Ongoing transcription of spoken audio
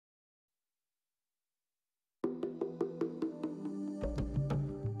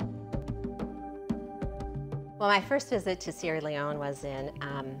Well, my first visit to Sierra Leone was in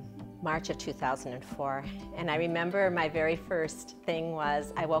March of 2004. And I remember my very first thing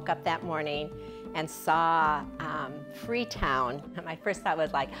was I woke up that morning and saw Freetown. My first thought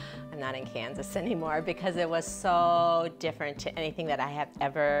was like, I'm not in Kansas anymore, because it was so different to anything that I have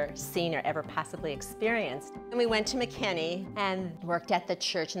ever seen or ever possibly experienced. And we went to McKinney and worked at the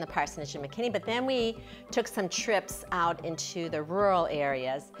church in the parsonage in McKinney, but then we took some trips out into the rural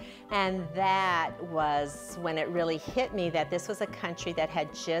areas. And that was when it really hit me that this was a country that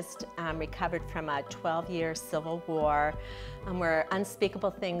had just recovered from a 12-year civil war, where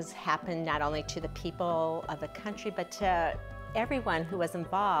unspeakable things happened not only to the people of the country, but to everyone who was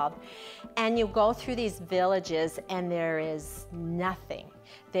involved. And you go through these villages and there is nothing.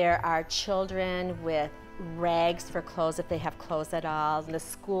 There are children with rags for clothes, if they have clothes at all. The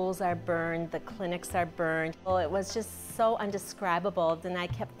schools are burned, the clinics are burned. Well, it was just so undescribable. And I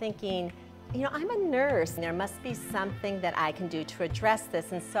kept thinking, you know, I'm a nurse, and there must be something that I can do to address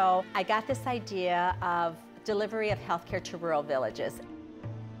this. And so I got this idea of delivery of healthcare to rural villages.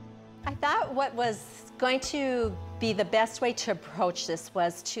 I thought what was going to be the best way to approach this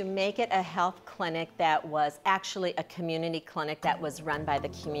was to make it a health clinic that was actually a community clinic that was run by the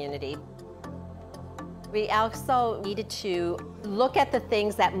community. We also needed to look at the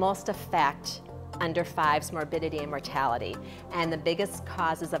things that most affect under 5's morbidity and mortality. And the biggest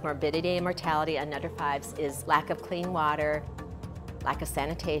causes of morbidity and mortality on under 5's is lack of clean water, lack of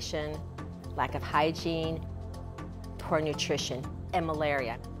sanitation, lack of hygiene, poor nutrition, and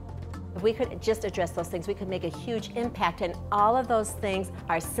malaria. If we could just address those things, we could make a huge impact. And all of those things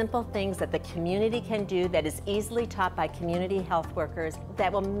are simple things that the community can do that is easily taught by community health workers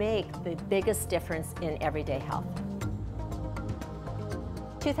that will make the biggest difference in everyday health.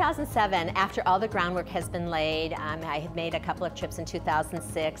 2007, after all the groundwork has been laid, I had made a couple of trips in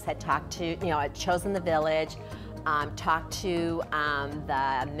 2006, had talked to, I'd chosen the village, talked to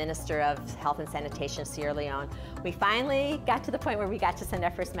the Minister of Health and Sanitation of Sierra Leone. We finally got to the point where we got to send our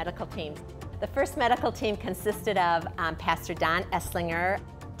first medical team. The first medical team consisted of Pastor Don Esslinger,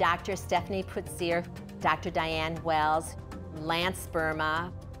 Dr. Stephanie Putzier, Dr. Diane Wells, Lance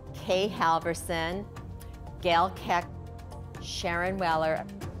Burma, Kay Halverson, Gail Keck, Sharon Weller,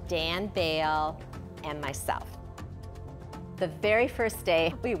 Dan Bale, and myself. The very first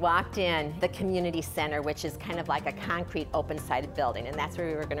day, we walked in the community center, which is kind of like a concrete open-sided building, and that's where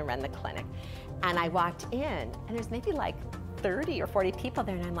we were going to run the clinic. And I walked in, and there's maybe like 30 or 40 people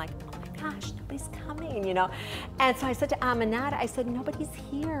there, and I'm like, oh my gosh, nobody's coming, And so I said to Amanada, I said, nobody's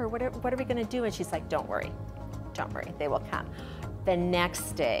here. What are we going to do? And she's like, don't worry, they will come. The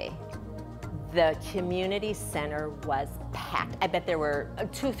next day, the community center was packed. I bet there were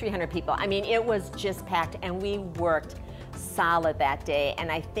 200-300 people. I mean, it was just packed, and we worked solid that day. And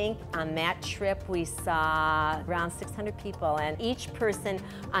I think on that trip we saw around 600 people, and each person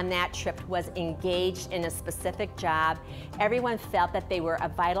on that trip was engaged in a specific job. Everyone felt that they were a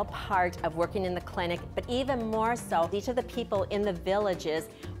vital part of working in the clinic, but even more so, each of the people in the villages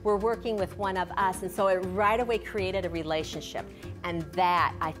were working with one of us, and so it right away created a relationship. And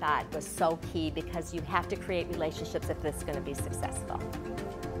that, I thought, was so key, because you have to create relationships if this is going to be successful.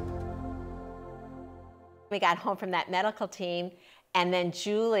 We got home from that medical team, and then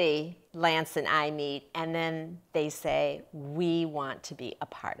Julie, Lance, and I meet, and then they say, we want to be a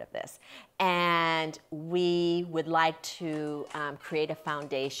part of this. And we would like to create a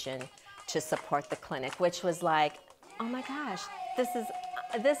foundation to support the clinic, which was like, oh my gosh,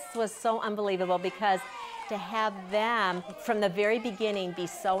 this was so unbelievable, because to have them from the very beginning be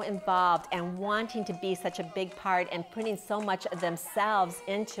so involved and wanting to be such a big part and putting so much of themselves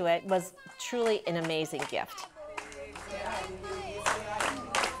into it was truly an amazing gift.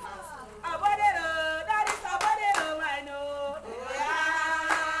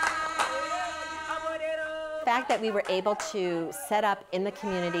 The fact that we were able to set up in the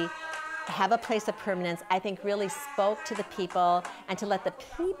community, have a place of permanence, I think really spoke to the people, and to let the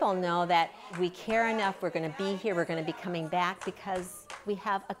people know that we care enough, we're going to be here, we're going to be coming back because we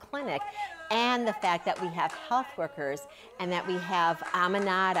have a clinic. And the fact that we have health workers, and that we have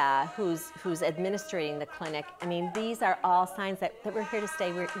Amanada who's administrating the clinic. I mean, these are all signs that we're here to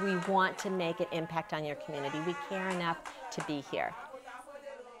stay. We want to make an impact on your community. We care enough to be here.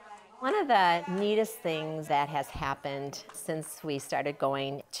 One of the neatest things that has happened since we started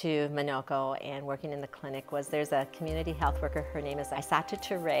going to Manonkoh and working in the clinic was there's a community health worker. Her name is Isata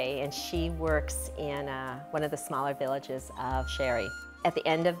Ture, and she works in one of the smaller villages of Sherry. At the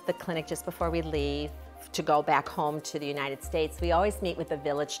end of the clinic, just before we leave to go back home to the United States, we always meet with the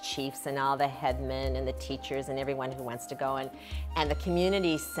village chiefs and all the headmen and the teachers and everyone who wants to go. And the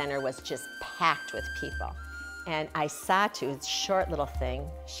community center was just packed with people. And I saw to, it's a short little thing,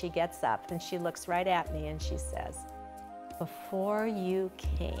 she gets up and she looks right at me and she says, "Before you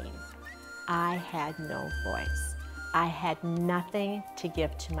came, I had no voice. I had nothing to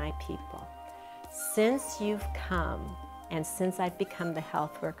give to my people. Since you've come and since I've become the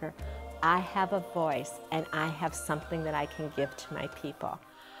health worker, I have a voice and I have something that I can give to my people."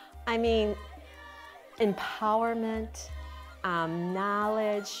 I mean, empowerment,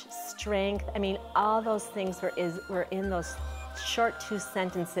 knowledge, strength, I mean, all those things were in those short 2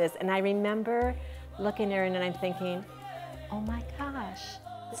 sentences. And I remember looking at her and I'm thinking, oh my gosh,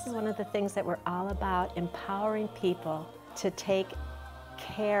 this is one of the things that we're all about, empowering people to take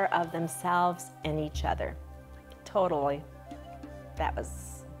care of themselves and each other. Totally. That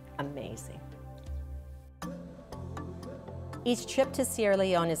was amazing. Each trip to Sierra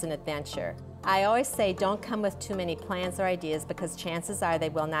Leone is an adventure. I always say don't come with too many plans or ideas because chances are they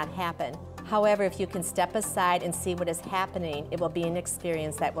will not happen. However, if you can step aside and see what is happening, it will be an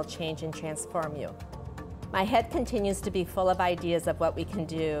experience that will change and transform you. My head continues to be full of ideas of what we can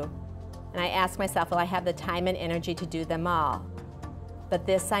do, and I ask myself, will I have the time and energy to do them all? But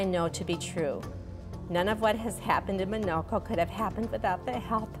this I know to be true. None of what has happened in Manonkoh could have happened without the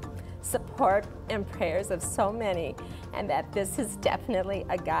help, support, and prayers of so many, and that this is definitely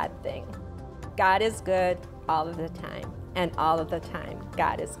a God thing. God is good all of the time, and all of the time,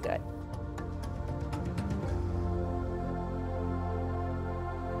 God is good.